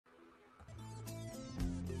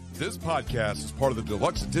This podcast is part of the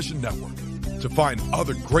Deluxe Edition Network. To find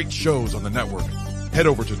other great shows on the network, head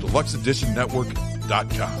over to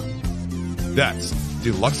deluxeeditionnetwork.com. That's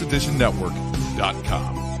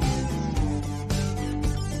deluxeeditionnetwork.com.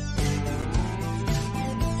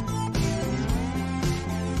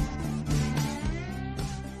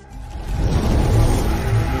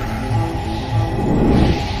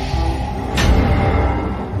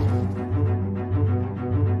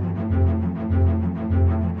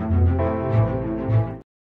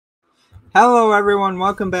 Hello, everyone.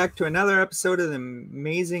 Welcome back to another episode of the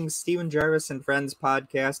amazing Steven Jarvis and Friends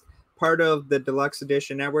podcast, part of the Deluxe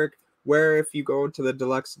Edition Network, where if you go to the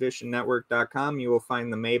deluxeeditionnetwork.com, you will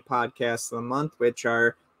find the May podcasts of the month, which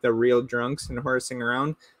are The Real Drunks and Horsing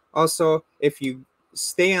Around. Also, if you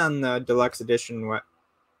stay on the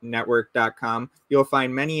deluxeeditionnetwork.com, you'll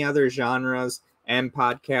find many other genres and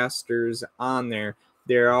podcasters on there.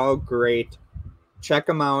 They're all great. Check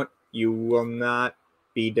them out. You will not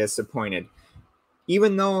be disappointed.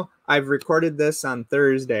 Even though I've recorded this on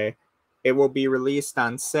Thursday, it will be released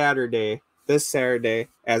on this Saturday,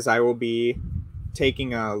 as I will be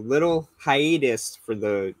taking a little hiatus for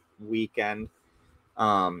the weekend,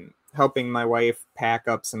 helping my wife pack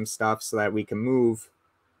up some stuff so that we can move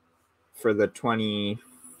for the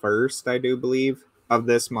 21st, I do believe, of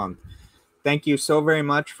this month. Thank you so very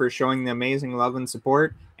much for showing the amazing love and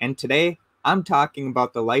support, and today I'm talking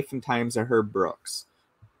about the life and times of Herb Brooks.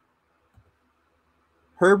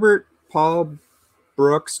 Herbert Paul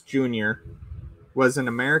Brooks Jr. was an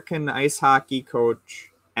American ice hockey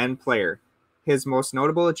coach and player. His most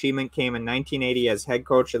notable achievement came in 1980 as head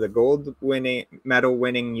coach of the gold medal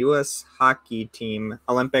winning U.S.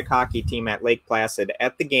 Olympic hockey team at Lake Placid.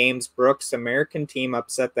 At the games, Brooks' American team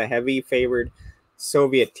upset the heavy favored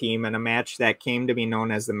Soviet team in a match that came to be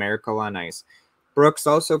known as the Miracle on Ice. Brooks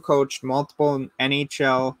also coached multiple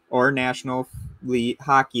NHL or National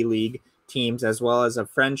Hockey League teams, as well as a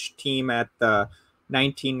French team at the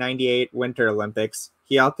 1998 Winter Olympics.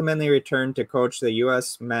 He ultimately returned to coach the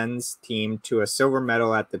U.S. men's team to a silver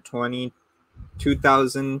medal at the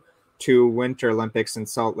 2002 Winter Olympics in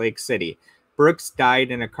Salt Lake City. Brooks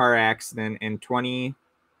died in a car accident in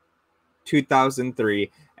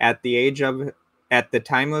 2003. At the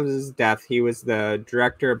time of his death, he was the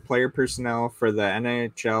director of player personnel for the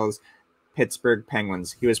NHL's Pittsburgh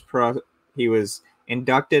Penguins. He was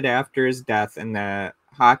inducted after his death in the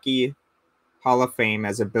Hockey Hall of Fame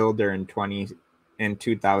as a builder in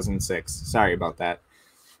 2006. Sorry about that.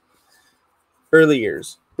 Early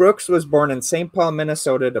years. Brooks was born in St. Paul,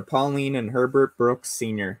 Minnesota to Pauline and Herbert Brooks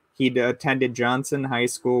Sr. He attended Johnson High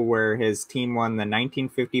School, where his team won the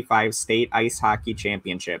 1955 State Ice Hockey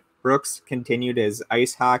Championship. Brooks continued his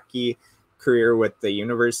ice hockey career with the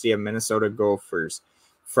University of Minnesota Gophers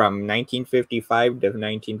from 1955 to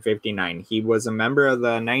 1959. He was a member of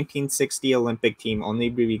the 1960 Olympic team, only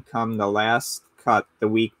to become the last cut the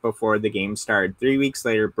week before the game started. 3 weeks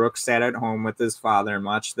later, Brooks sat at home with his father and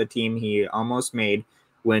watched the team he almost made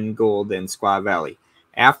win gold in Squaw Valley.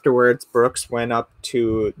 Afterwards, Brooks went up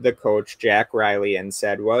to the coach, Jack Riley, and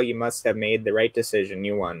said, "Well, you must have made the right decision.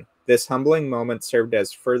 You won." This humbling moment served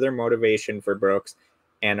as further motivation for Brooks,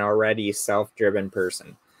 an already self-driven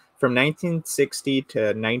person. From 1960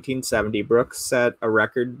 to 1970, Brooks set a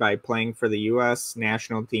record by playing for the U.S.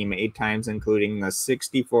 national team 8 times, including the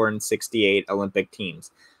 64 and 68 Olympic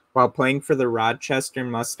teams. While playing for the Rochester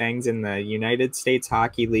Mustangs in the United States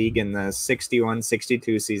Hockey League in the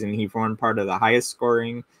 61-62 season, he formed part of the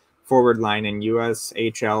highest-scoring forward line in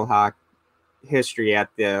USHL history at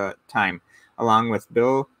the time, along with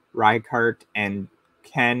Bill Reichart and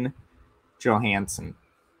Ken Johansson.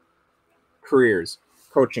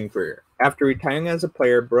 Coaching career. After retiring as a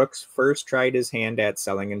player, Brooks first tried his hand at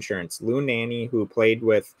selling insurance. Lou Nanny, who played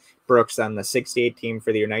with Brooks on the 68 team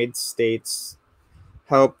for the United States,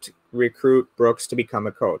 helped recruit Brooks to become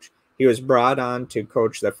a coach. He was brought on to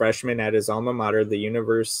coach the freshmen at his alma mater, the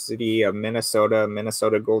University of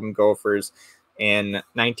Minnesota Golden Gophers, in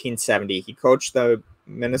 1970. He coached the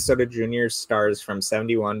Minnesota Junior Stars from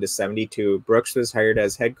 71 to 72. Brooks was hired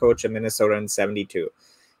as head coach of Minnesota in 72.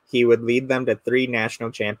 He would lead them to 3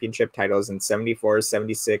 national championship titles in 74,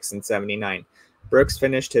 76, and 79. Brooks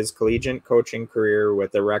finished his collegiate coaching career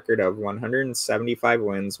with a record of 175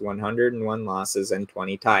 wins, 101 losses, and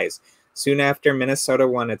 20 ties. Soon after Minnesota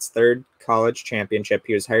won its 3rd college championship,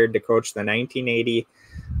 he was hired to coach the 1980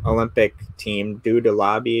 Olympic team due to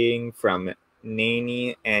lobbying from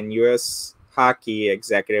Nanny and U.S. hockey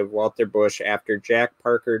executive Walter Bush after Jack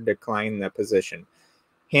Parker declined the position.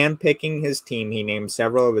 Handpicking his team, he named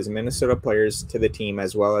several of his Minnesota players to the team,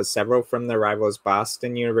 as well as several from the rivals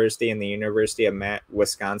Boston University and the University of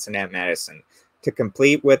Wisconsin at Madison. To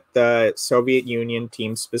complete with the Soviet Union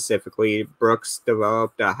team specifically, Brooks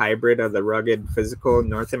developed a hybrid of the rugged, physical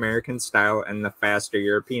North American style and the faster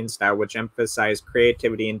European style, which emphasized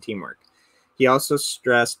creativity and teamwork. He also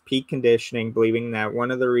stressed peak conditioning, believing that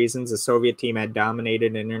one of the reasons the Soviet team had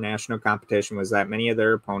dominated international competition was that many of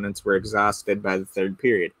their opponents were exhausted by the third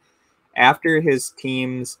period. After his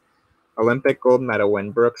team's Olympic gold medal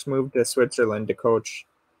win, Brooks moved to Switzerland to coach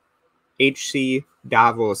HC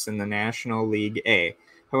Davos in the National League A.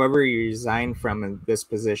 However, he resigned from this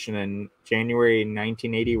position in January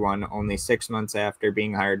 1981, only 6 months after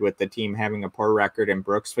being hired, with the team having a poor record and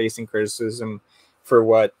Brooks facing criticism for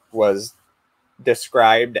what was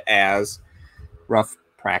described as rough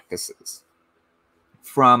practices.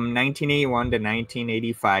 From 1981 to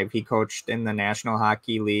 1985, he coached in the National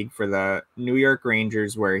Hockey League for the New York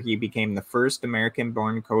Rangers, where he became the first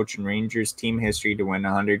American-born coach in Rangers team history to win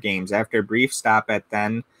 100 games. After a brief stop at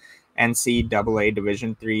then NCAA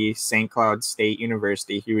Division III St. Cloud State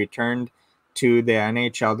University, he returned to the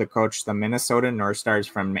NHL to coach the Minnesota North Stars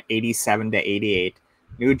from 87 to 88,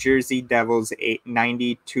 New Jersey Devils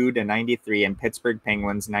 92 to 93, and Pittsburgh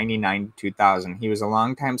Penguins 99 to 2000. He was a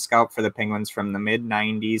longtime scout for the Penguins from the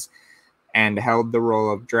mid-90s and held the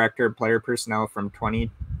role of director of player personnel from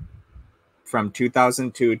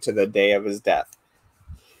 2002 to the day of his death.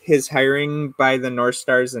 His hiring by the North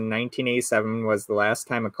Stars in 1987 was the last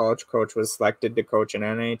time a college coach was selected to coach an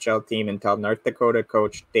NHL team until North Dakota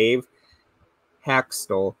coach Dave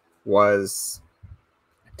Haxtell was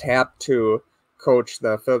tapped to coach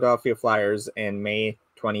the Philadelphia Flyers in May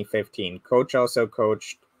 2015. Brooks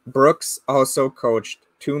also coached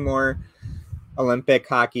two more Olympic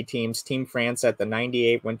hockey teams, Team France at the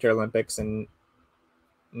 98 Winter Olympics in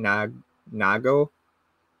Nago,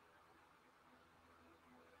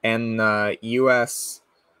 and the U.S.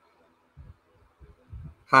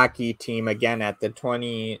 hockey team again at the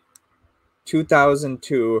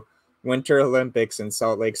 2002 Winter Olympics in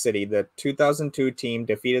Salt Lake City. The 2002 team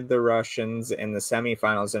defeated the Russians in the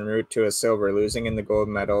semifinals en route to a silver, losing in the gold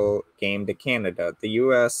medal game to Canada. The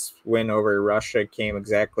U.S. win over Russia came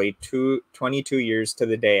exactly 22 years to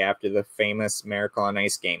the day after the famous Miracle on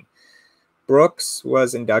Ice game. Brooks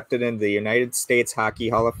was inducted into the United States Hockey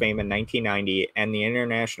Hall of Fame in 1990 and the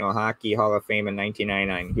International Hockey Hall of Fame in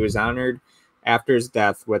 1999. He was honored after his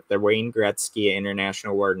death with the Wayne Gretzky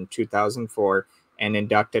International Award in 2004 and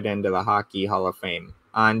inducted into the Hockey Hall of Fame.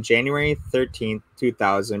 On January 13,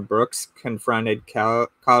 2000, Brooks confronted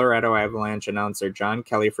Colorado Avalanche announcer John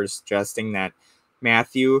Kelly for suggesting that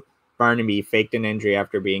Matthew Barnaby faked an injury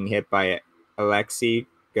after being hit by Alexei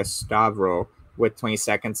Gustavro with 20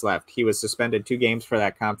 seconds left. He was suspended 2 games for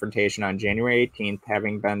that confrontation on January 18th,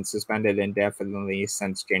 having been suspended indefinitely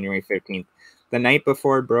since January 15th. The night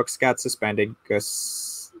before Brooks got suspended,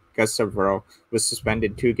 Gustavro was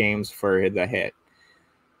suspended 2 games for the hit.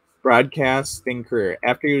 Broadcasting career.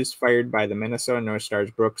 After he was fired by the Minnesota North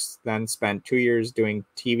Stars, Brooks then spent 2 years doing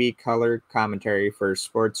TV color commentary for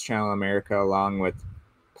Sports Channel America along with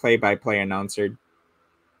play-by-play announcer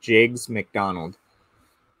Jiggs McDonald.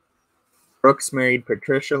 Brooks married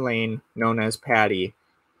Patricia Lane, known as Patty.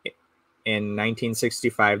 In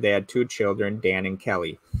 1965, they had 2 children, Dan and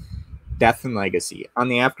Kelly. Death and legacy. On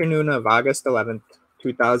the afternoon of August 11th,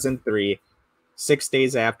 2003, 6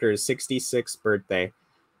 days after his 66th birthday,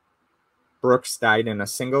 Brooks died in a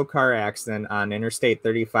single-car accident on Interstate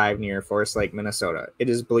 35 near Forest Lake, Minnesota. It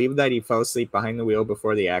is believed that he fell asleep behind the wheel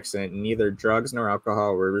before the accident, and neither drugs nor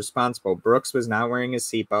alcohol were responsible. Brooks was not wearing his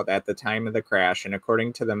seatbelt at the time of the crash, and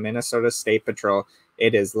according to the Minnesota State Patrol,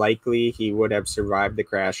 it is likely he would have survived the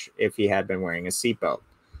crash if he had been wearing a seatbelt.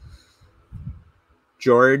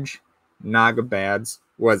 George Nagabads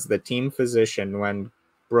was the team physician when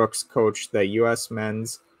Brooks coached the U.S.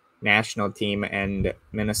 men's national team and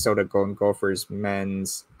Minnesota Golden Gophers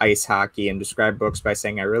men's ice hockey, and described Brooks by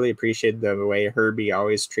saying, "I really appreciated the way Herbie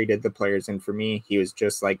always treated the players, and for me, he was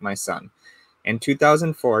just like my son." In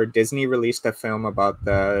 2004, Disney released a film about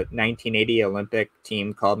the 1980 Olympic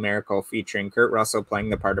team called Miracle, featuring Kurt Russell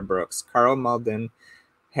playing the part of Brooks. Carl Malden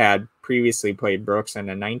had previously played Brooks in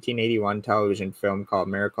a 1981 television film called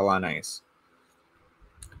Miracle on Ice.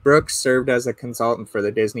 Brooks served as a consultant for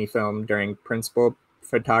the Disney film during principal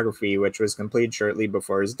photography, which was completed shortly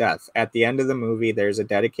before his death. At the end of the movie, there's a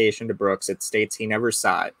dedication to Brooks. It states he never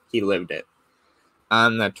saw it, he lived it.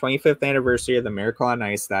 On the 25th anniversary of the Miracle on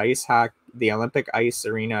Ice, the Olympic Ice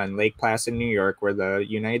Arena in Lake Placid, New York, where the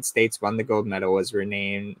United States won the gold medal, was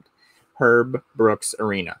renamed Herb Brooks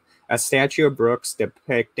Arena. A statue of Brooks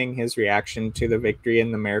depicting his reaction to the victory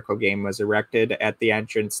in the Miracle Game was erected at the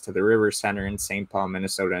entrance to the River Center in St. Paul,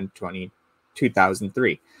 Minnesota in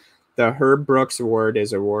 2003. The Herb Brooks Award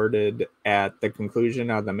is awarded at the conclusion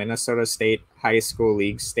of the Minnesota State High School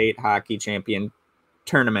League State Hockey Champion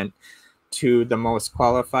Tournament to the most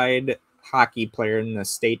qualified hockey player in the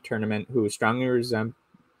state tournament who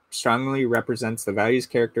strongly represents the values,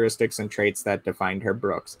 characteristics, and traits that defined Herb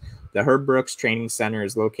Brooks. The Herb Brooks Training Center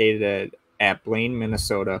is located at Blaine,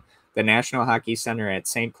 Minnesota. The National Hockey Center at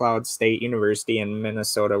St. Cloud State University in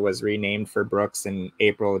Minnesota was renamed for Brooks in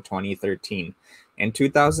April of 2013. In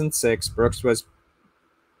 2006, Brooks was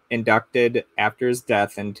inducted after his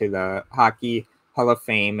death into the Hockey Hall of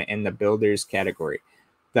Fame in the Builders category.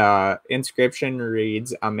 The inscription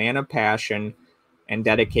reads, "A man of passion and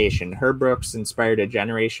dedication. Herb Brooks inspired a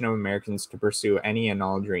generation of Americans to pursue any and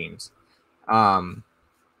all dreams."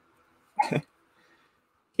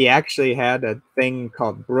 He actually had a thing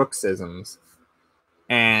called Brooksisms.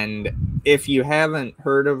 And if you haven't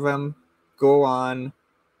heard of them, go on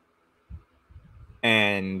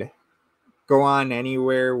anywhere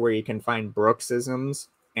where you can find Brooksisms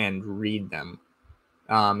and read them.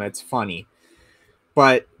 It's funny.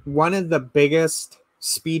 But one of the biggest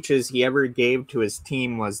speeches he ever gave to his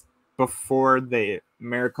team was before the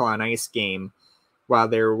Miracle on Ice game, while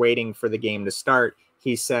they were waiting for the game to start.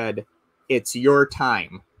 He said, "It's your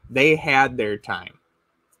time." They had their time.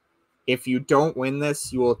 "If you don't win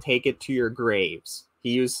this, you will take it to your graves."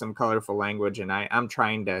 He used some colorful language, and I'm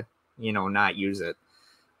trying to, not use it.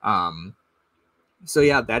 So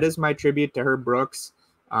yeah, that is my tribute to Herb Brooks,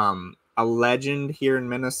 a legend here in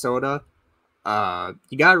Minnesota.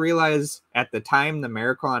 You got to realize at the time the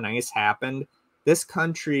Miracle on Ice happened, this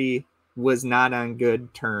country was not on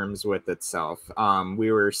good terms with itself.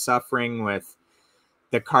 We were suffering with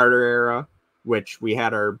the Carter era, which we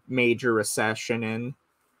had our major recession in.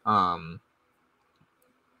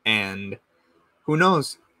 And who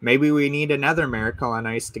knows, maybe we need another Miracle on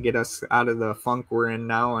Ice to get us out of the funk we're in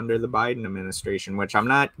now under the Biden administration, which I'm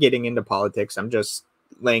not getting into politics. I'm just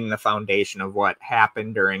laying the foundation of what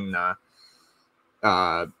happened during the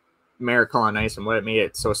Miracle on Ice and what it made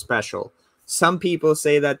it so special. Some people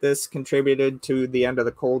say that this contributed to the end of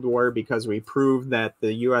the Cold War because we proved that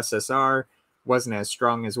the USSR wasn't as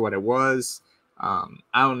strong as what it was. I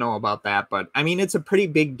don't know about that, but I mean, it's a pretty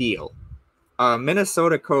big deal.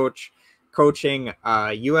 Minnesota coaching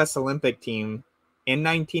a U.S. Olympic team in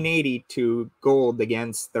 1980 to gold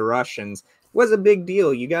against the Russians was a big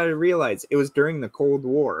deal. You got to realize it was during the Cold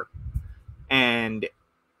War, and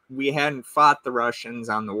we hadn't fought the Russians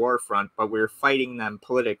on the war front, but we were fighting them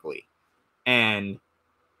politically. And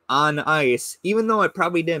on ice, even though it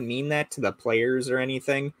probably didn't mean that to the players or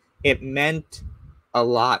anything, it meant a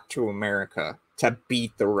lot to America to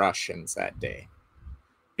beat the Russians that day,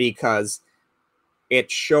 because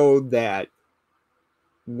it showed that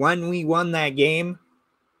when we won that game,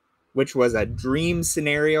 which was a dream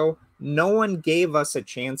scenario, no one gave us a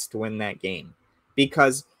chance to win that game.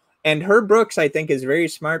 And Herb Brooks, I think, is very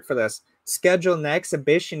smart for this, scheduled an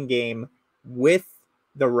exhibition game with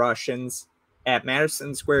the Russians at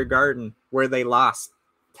Madison Square Garden where they lost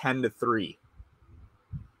 10-3.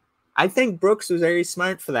 I think Brooks was very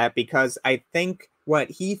smart for that, because I think what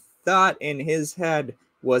he thought in his head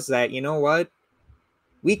was that, you know what?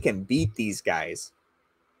 We can beat these guys.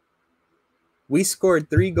 We scored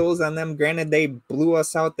 3 goals on them. Granted, they blew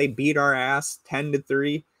us out. They beat our ass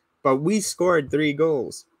 10-3, but we scored 3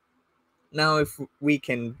 goals. Now, if we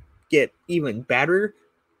can get even better,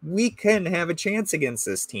 we can have a chance against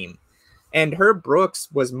this team. And Herb Brooks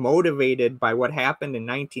was motivated by what happened in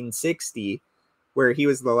 1960, where he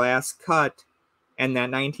was the last cut, and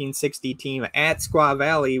that 1960 team at Squaw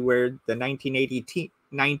Valley, where the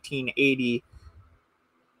 1980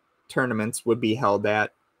 tournaments would be held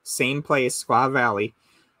at, same place, Squaw Valley.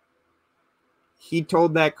 He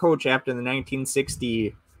told that coach after the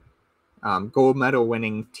 1960 gold medal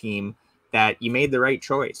winning team that you made the right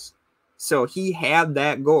choice. So he had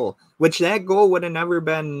that goal, which that goal would have never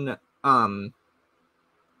been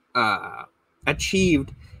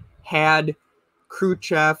achieved had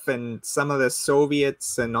Khrushchev and some of the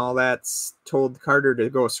Soviets and all that told Carter to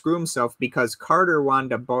go screw himself, because Carter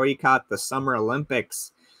wanted to boycott the Summer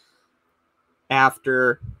Olympics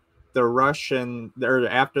after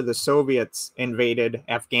the Soviets invaded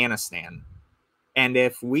Afghanistan. And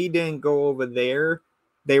if we didn't go over there,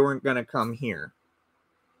 they weren't going to come here.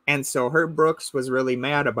 And so Herb Brooks was really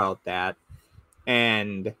mad about that.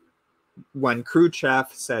 And when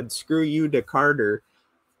Khrushchev said, "Screw you" to Carter,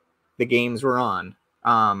 the games were on.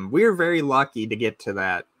 We were very lucky to get to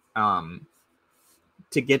that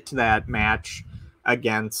to get to that match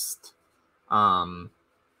against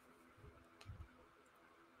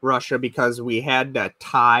Russia, because we had a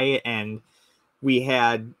tie and we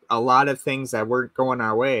had a lot of things that weren't going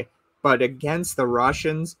our way. But against the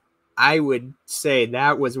Russians, I would say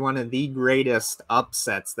that was one of the greatest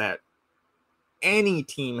upsets that any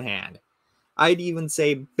team had. I'd even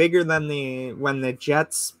say bigger than when the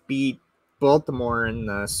Jets beat Baltimore in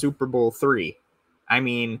the Super Bowl III. I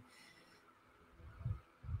mean,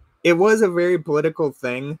 it was a very political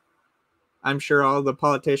thing. I'm sure all the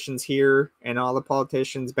politicians here and all the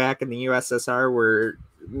politicians back in the USSR were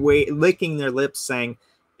licking their lips saying,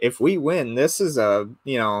 if we win, this is a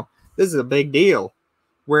big deal.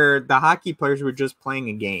 Where the hockey players were just playing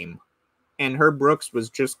a game and Herb Brooks was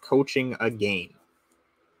just coaching a game.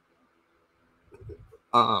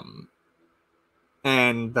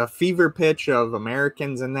 And the fever pitch of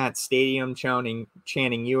Americans in that stadium chanting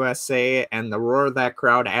USA, and the roar of that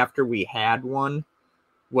crowd after we had won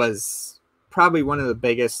was probably one of the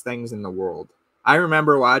biggest things in the world. I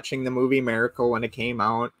remember watching the movie Miracle when it came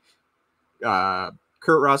out. Kurt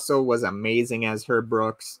Russell was amazing as Herb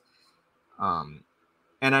Brooks.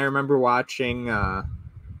 And I remember watching I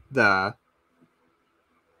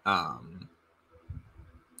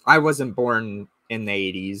wasn't born in the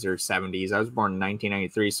 80s or 70s. I was born in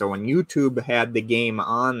 1993. So when YouTube had the game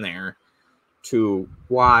on there to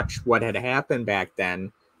watch what had happened back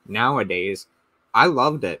then, nowadays, I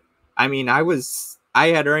loved it. I mean, I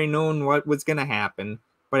had already known what was going to happen,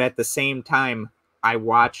 but at the same time, I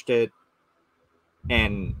watched it.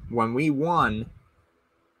 And when we won,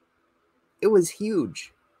 it was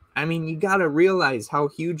huge. I mean, you got to realize how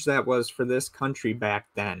huge that was for this country back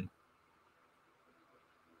then.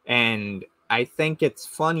 And I think it's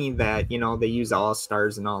funny that, they use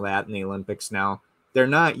all-stars and all that in the Olympics now. They're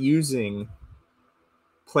not using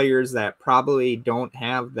players that probably don't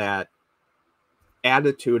have that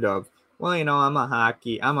attitude of, well, I'm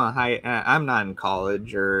not in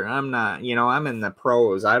college, or I'm not, I'm in the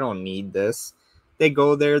pros. I don't need this. They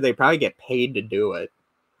go there, they probably get paid to do it.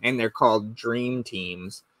 And they're called dream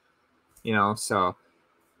teams, so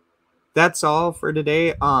that's all for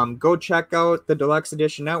today. Go check out the Deluxe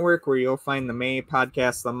Edition Network, where you'll find the May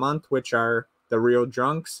podcasts of the month, which are The Real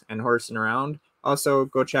Drunks and Horsing Around. Also,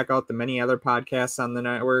 go check out the many other podcasts on the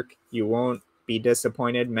network. You won't be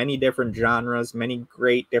disappointed. Many different genres, many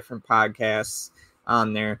great different podcasts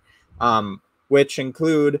on there, which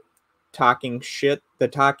include The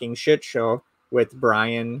Talking Shit Show with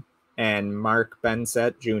Brian and Mark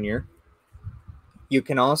Bensett Jr. You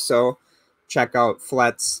can also check out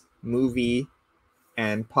Flet's Movie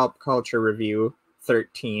and Pop Culture Review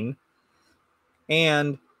 13.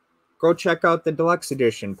 And go check out the Deluxe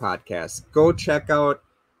Edition podcast. Go check out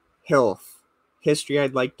Hilf, History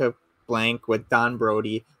I'd Like to Blank with Don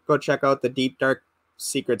Brody. Go check out the Deep Dark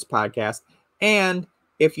Secrets podcast. And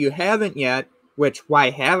if you haven't yet, which why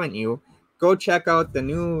haven't you, go check out the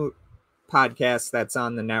new podcast that's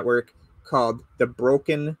on the network called The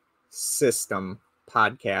Broken System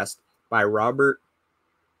podcast by Robert,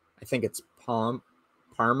 I think it's Palmer.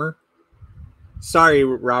 Sorry,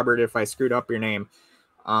 Robert, if I screwed up your name.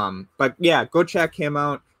 But yeah, go check him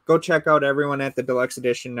out. Go check out everyone at the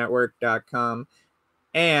deluxeeditionnetwork.com.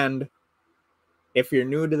 And if you're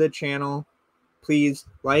new to the channel, please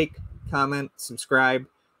like, comment, subscribe,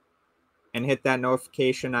 and hit that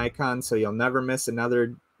notification icon so you'll never miss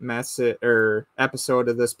another episode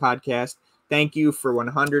of this podcast. Thank you for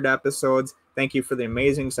 100 episodes. Thank you for the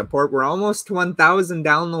amazing support. We're almost to 1,000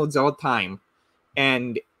 downloads all time.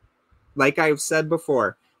 And like I've said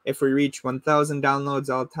before, if we reach 1,000 downloads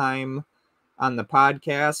all time on the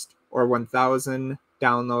podcast, or 1,000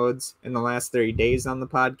 downloads in the last 30 days on the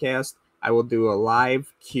podcast, I will do a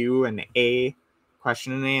live Q&A,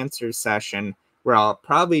 question and answer session, where I'll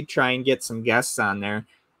probably try and get some guests on there.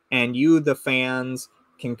 And you, the fans,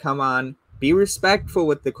 can come on. Be respectful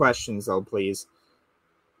with the questions, though, please.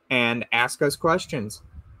 And ask us questions.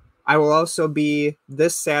 I will also be,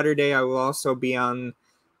 this Saturday, I will also be on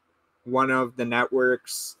one of the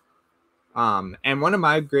networks, and one of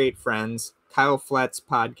my great friends, Kyle Flet's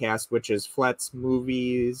podcast, which is Flet's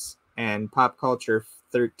Movies and Pop Culture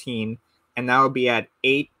 13, and that will be at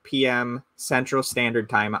 8 p.m. Central Standard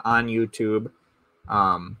Time on YouTube.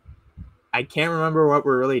 I can't remember what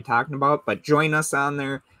we're really talking about, but join us on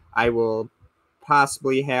there. I will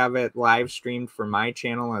possibly have it live streamed for my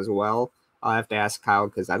channel as well. I'll have to ask Kyle,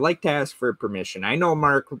 because I'd like to ask for permission. I know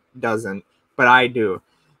Mark doesn't, but I do.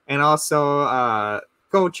 And also,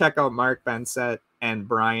 go check out Mark Bensett and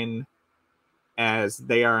Brian, as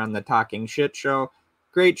they are on the Talking Shit Show.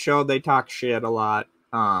 Great show. They talk shit a lot.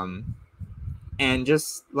 And And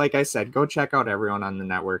just like I said, go check out everyone on the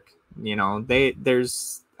network. You know,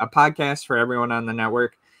 there's a podcast for everyone on the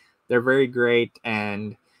network. They're very great.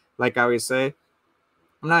 And like I always say,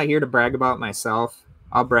 I'm not here to brag about myself.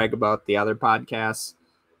 I'll brag about the other podcasts.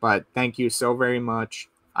 But thank you so very much.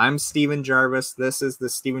 I'm Steven Gervais. This is the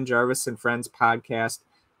Steven Gervais and Friends podcast.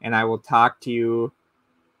 And I will talk to you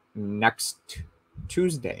next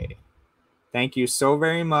Tuesday. Thank you so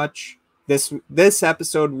very much. This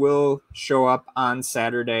episode will show up on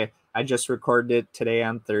Saturday. I just recorded it today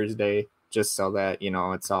on Thursday, just so that, you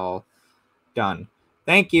know, it's all done.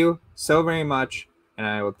 Thank you so very much, and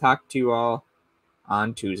I will talk to you all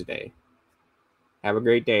on Tuesday. Have a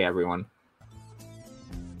great day, everyone.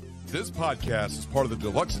 This podcast is part of the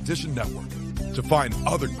Deluxe Edition Network. To find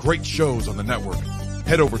other great shows on the network,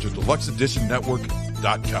 head over to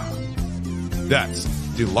DeluxeEditionNetwork.com. That's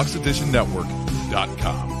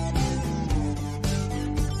DeluxeEditionNetwork.com.